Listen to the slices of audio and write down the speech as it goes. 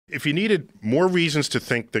If you needed more reasons to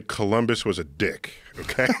think that Columbus was a dick,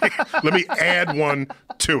 okay, let me add one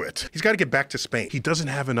to it. He's got to get back to Spain. He doesn't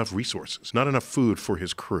have enough resources, not enough food for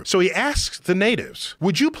his crew. So he asks the natives,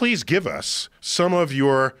 would you please give us some of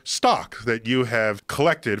your stock that you have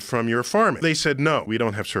collected from your farming? They said, no, we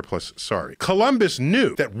don't have surplus, sorry. Columbus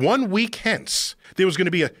knew that 1 week hence, there was going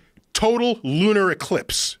to be a total lunar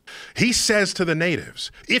eclipse. He says to the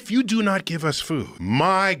natives, if you do not give us food,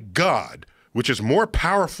 my God, which is more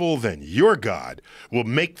powerful than your God, will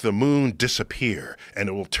make the moon disappear and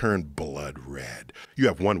it will turn blood red. You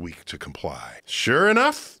have 1 week to comply. Sure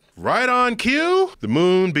enough, right on cue, the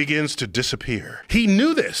moon begins to disappear. He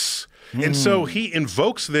knew this, and so he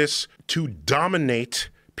invokes this to dominate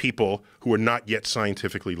people who are not yet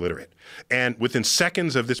scientifically literate. And within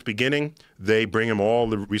seconds of this beginning, they bring him all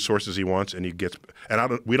the resources he wants, and he gets,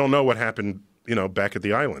 and we don't know what happened, back at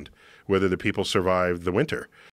the island, whether the people survived the winter.